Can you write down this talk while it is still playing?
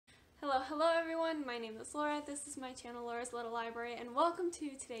Hello everyone, my name is Laura, this is my channel Laura's Little Library, and welcome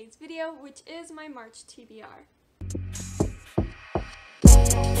to today's video, which is my March TBR.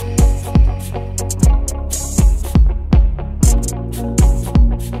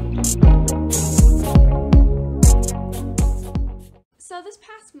 So this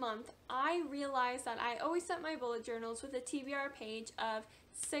past month, I realized that I always set my bullet journals with a TBR page of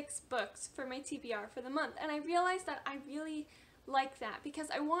 6 books for my TBR for the month, and I realized that I really like that because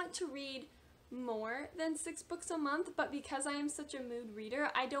I want to read more than 6 books a month, but because I am such a mood reader,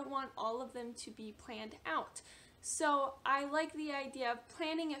 I don't want all of them to be planned out. So I like the idea of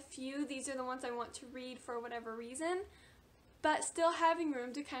planning a few. These are the ones I want to read for whatever reason, but still having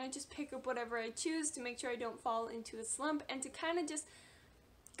room to kind of just pick up whatever I choose to make sure I don't fall into a slump, and to kind of just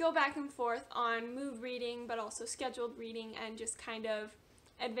go back and forth on mood reading but also scheduled reading and just kind of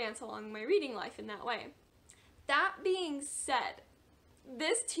advance along my reading life in that way. That being said,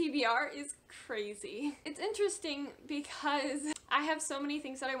 this TBR is crazy. It's interesting because I have so many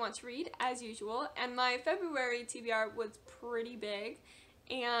things that I want to read, as usual, and my February TBR was pretty big,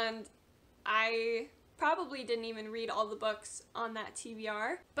 and I probably didn't even read all the books on that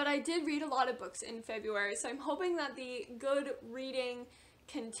TBR, but I did read a lot of books in February, so I'm hoping that the good reading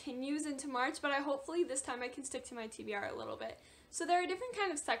continues into March, but hopefully this time I can stick to my TBR a little bit. So there are different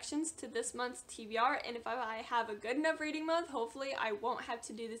kind of sections to this month's TBR, and if I have a good enough reading month, hopefully I won't have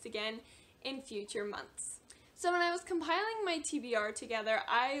to do this again in future months. So when I was compiling my TBR together,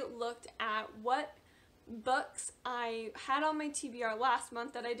 I looked at what books I had on my TBR last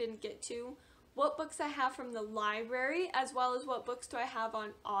month that I didn't get to, what books I have from the library, as well as what books do I have on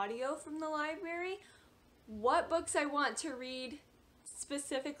audio from the library, what books I want to read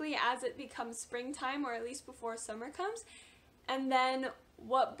specifically as it becomes springtime, or at least before summer comes, and then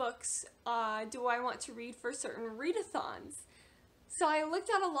what books do I want to read for certain readathons. So I looked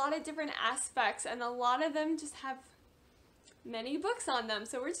at a lot of different aspects, and a lot of them just have many books on them,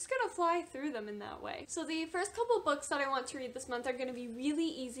 so we're just going to fly through them in that way. So the first couple books that I want to read this month are going to be really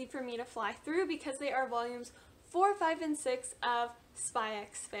easy for me to fly through because they are volumes 4, 5, and 6 of Spy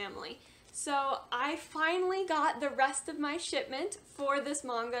X Family. So I finally got the rest of my shipment for this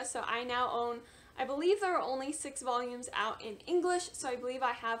manga, so I now own, I believe there are only 6 volumes out in English, so I believe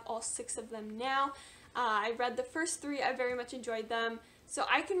I have all 6 of them now. I read the first 3, I very much enjoyed them, so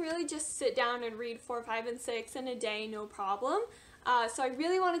I can really just sit down and read 4, 5, and 6 in a day, no problem. So I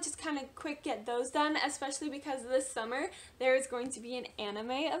really want to just kind of quick get those done, especially because this summer there is going to be an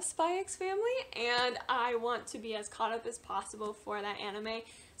anime of Spy X Family, and I want to be as caught up as possible for that anime.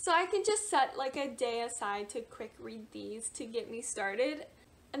 So I can just set like a day aside to quick read these to get me started.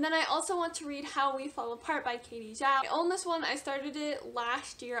 And then I also want to read How We Fall Apart by Katie Zhao. I own this one. I started it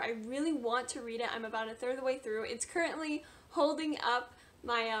last year. I really want to read it. I'm about a third of the way through. It's currently holding up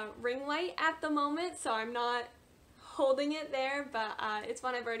my ring light at the moment, so I'm not holding it there, but it's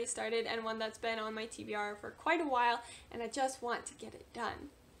one I've already started and one that's been on my TBR for quite a while, and I just want to get it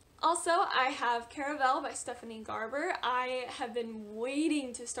done. Also, I have Caravel by Stephanie Garber. I have been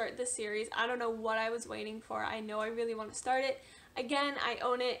waiting to start this series. I don't know what I was waiting for. I know I really want to start it. Again, I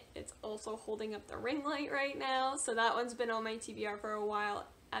own it. It's also holding up the ring light right now, so that one's been on my TBR for a while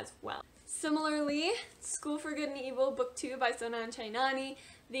as well. Similarly, School for Good and Evil Book 2 by Sonan Chainani.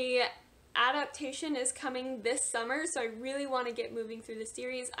 The adaptation is coming this summer, so I really want to get moving through the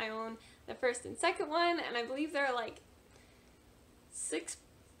series. I own the first and second one, and I believe there are like 6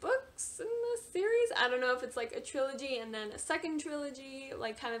 books in this series. I don't know if it's like a trilogy and then a second trilogy,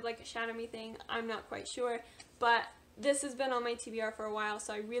 like kind of like a Shadow Me thing. I'm not quite sure, but this has been on my TBR for a while,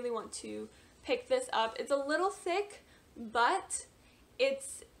 so I really want to pick this up. It's a little thick, but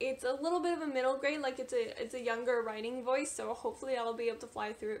it's a little bit of a middle grade, like it's a younger writing voice, so hopefully I'll be able to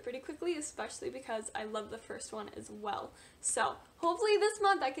fly through it pretty quickly, especially because I love the first one as well. So hopefully this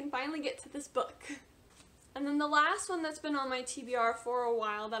month I can finally get to this book. And then the last one that's been on my TBR for a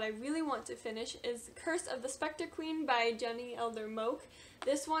while that I really want to finish is Curse of the Spectre Queen by Jenny Elder Moak.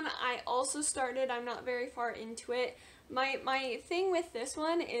 This one I also started. I'm not very far into it. My thing with this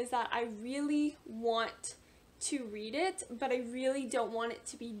one is that I really want to read it, but I really don't want it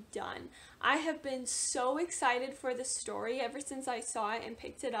to be done. I have been so excited for the story ever since I saw it and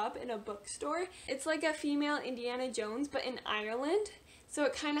picked it up in a bookstore. It's like a female Indiana Jones, but in Ireland. So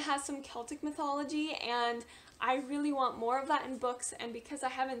it kind of has some Celtic mythology, and I really want more of that in books, and because I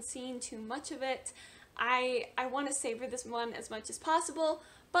haven't seen too much of it, I want to savor this one as much as possible,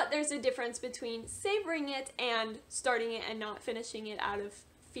 but there's a difference between savoring it and starting it and not finishing it out of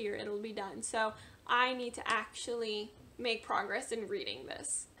fear it'll be done. So I need to actually make progress in reading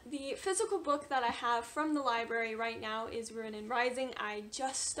this. The physical book that I have from the library right now is Ruin and Rising. I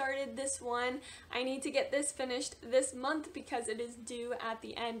just started this one. I need to get this finished this month because it is due at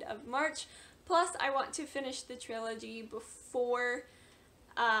the end of March. Plus, I want to finish the trilogy before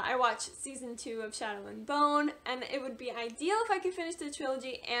I watch season 2 of Shadow and Bone, and it would be ideal if I could finish the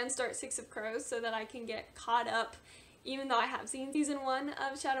trilogy and start Six of Crows so that I can get caught up. Even though I have seen season 1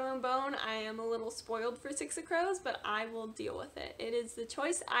 of Shadow and Bone, I am a little spoiled for Six of Crows, but I will deal with it. It is the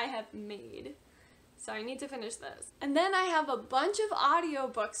choice I have made. So I need to finish this. And then I have a bunch of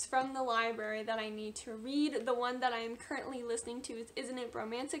audiobooks from the library that I need to read. The one that I am currently listening to is Isn't It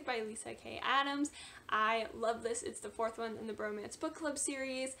Bromantic by Lisa K. Adams. I love this. It's the 4th one in the Bromance Book Club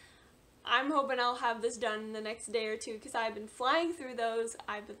series. I'm hoping I'll have this done in the next day or two because I've been flying through those.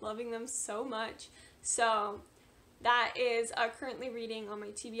 I've been loving them so much. So that is currently reading on my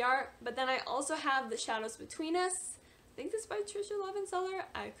TBR. But then I also have The Shadows Between Us. I think this is by Trisha Levenseller.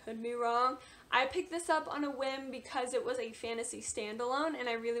 I could be wrong. I picked this up on a whim because it was a fantasy standalone and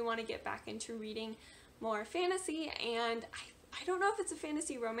I really want to get back into reading more fantasy, and I don't know if it's a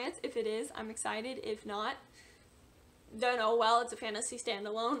fantasy romance. If it is, I'm excited. If not, then oh well, it's a fantasy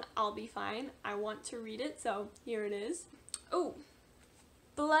standalone. I'll be fine. I want to read it, so here it is. Oh,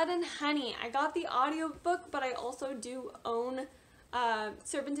 Blood and Honey. I got the audiobook, but I also do own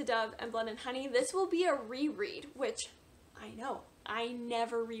Serpent to Dove and Blood and Honey. This will be a reread, which I know I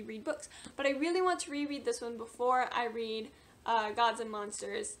never reread books, but I really want to reread this one before I read Gods and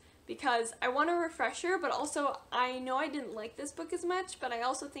Monsters because I want a refresher, but also I know I didn't like this book as much, but I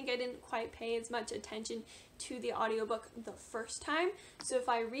also think I didn't quite pay as much attention to the audiobook the first time. So if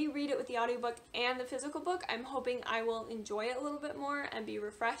I reread it with the audiobook and the physical book, I'm hoping I will enjoy it a little bit more and be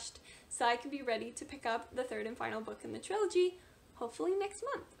refreshed so I can be ready to pick up the 3rd and final book in the trilogy, hopefully next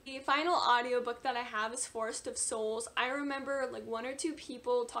month. The final audiobook that I have is Forest of Souls. I remember like 1 or 2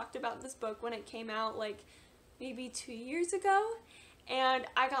 people talked about this book when it came out like maybe 2 years ago, and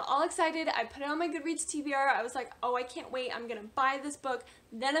I got all excited. I put it on my Goodreads TBR. I was like, oh, I can't wait. I'm gonna buy this book,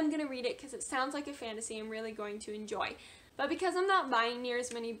 then I'm gonna read it because it sounds like a fantasy I'm really going to enjoy. But because I'm not buying near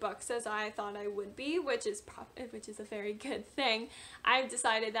as many books as I thought I would be, which is a very good thing, I've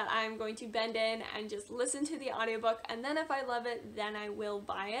decided that I'm going to bend in and just listen to the audiobook, and then if I love it, then I will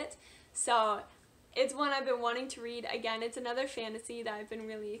buy it. So it's one I've been wanting to read. Again, it's another fantasy that I've been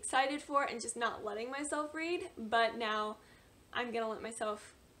really excited for and just not letting myself read, but now I'm gonna let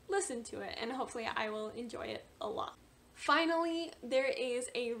myself listen to it, and hopefully I will enjoy it a lot. Finally, there is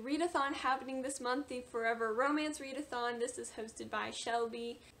a readathon happening this month, the Forever Romance Readathon. This is hosted by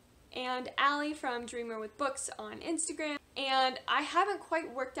Shelby and Allie from Dreamer with Books on Instagram. And I haven't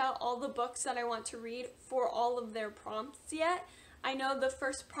quite worked out all the books that I want to read for all of their prompts yet. I know the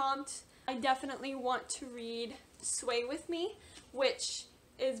first prompt, I definitely want to read Sway With Me, which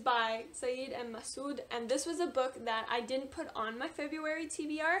is by Saeed and Masood. And this was a book that I didn't put on my February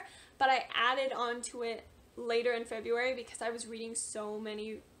TBR, but I added onto it later in February because I was reading so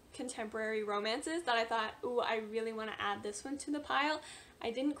many contemporary romances that I thought, ooh, I really want to add this one to the pile.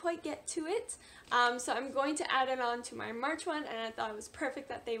 I didn't quite get to it, so I'm going to add it on to my March one, and I thought it was perfect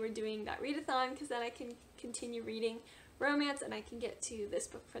that they were doing that readathon because then I can continue reading romance and I can get to this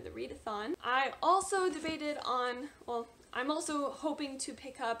book for the readathon. I also debated on, well, I'm also hoping to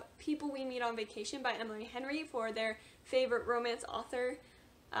pick up People We Meet on Vacation by Emily Henry for their favorite romance author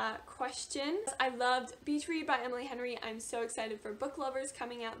question. I loved Beach Read by Emily Henry. I'm so excited for Book Lovers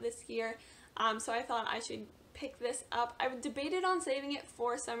coming out this year, so I thought I should pick this up. I debated on saving it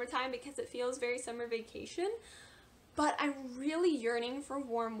for summertime because it feels very summer vacation, but I'm really yearning for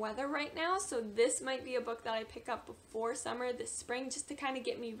warm weather right now, so this might be a book that I pick up before summer this spring just to kind of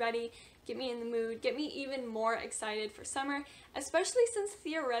get me ready, get me in the mood, get me even more excited for summer, especially since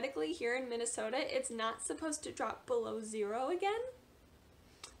theoretically here in Minnesota it's not supposed to drop below 0 again.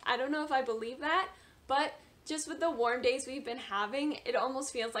 I don't know if I believe that, but just with the warm days we've been having, it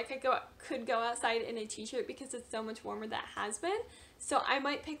almost feels like I could go outside in a t-shirt because it's so much warmer that has been. So I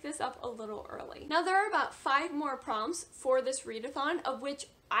might pick this up a little early. Now there are about 5 more prompts for this readathon, of which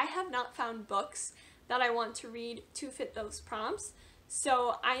I have not found books that I want to read to fit those prompts.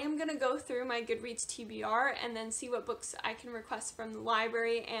 So I am going to go through my Goodreads TBR and then see what books I can request from the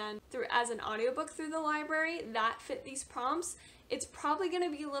library and through as an audiobook through the library that fit these prompts. It's probably going to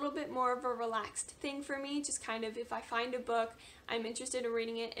be a little bit more of a relaxed thing for me, just kind of if I find a book, I'm interested in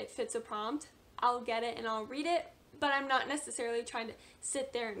reading it, it fits a prompt, I'll get it and I'll read it, but I'm not necessarily trying to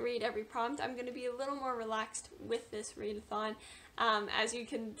sit there and read every prompt. I'm going to be a little more relaxed with this readathon. As you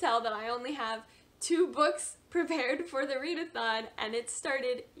can tell that I only have 2 books prepared for the readathon and it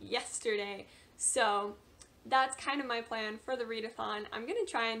started yesterday, so that's kind of my plan for the readathon. I'm gonna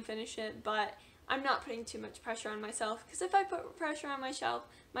try and finish it, but I'm not putting too much pressure on myself, because if I put pressure on myself,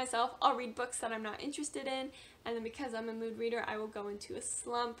 I'll read books that I'm not interested in, and then because I'm a mood reader, I will go into a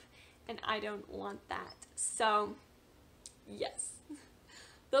slump, and I don't want that. So, yes.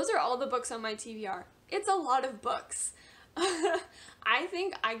 Those are all the books on my TBR. It's a lot of books. I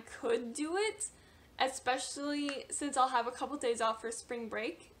think I could do it, especially since I'll have a couple days off for spring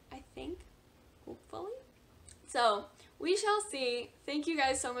break, I think, hopefully. So, we shall see. Thank you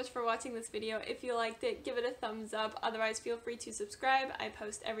guys so much for watching this video. If you liked it, give it a thumbs up. Otherwise, feel free to subscribe. I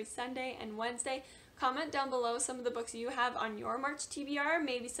post every Sunday and Wednesday. Comment down below some of the books you have on your March TBR,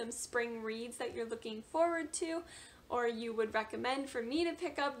 maybe some spring reads that you're looking forward to, or you would recommend for me to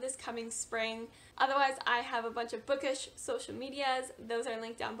pick up this coming spring. Otherwise, I have a bunch of bookish social medias. Those are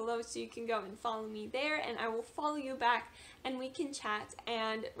linked down below, so you can go and follow me there, and I will follow you back, and we can chat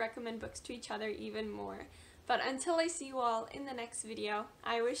and recommend books to each other even more. But until I see you all in the next video,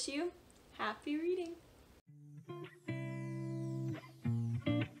 I wish you happy reading!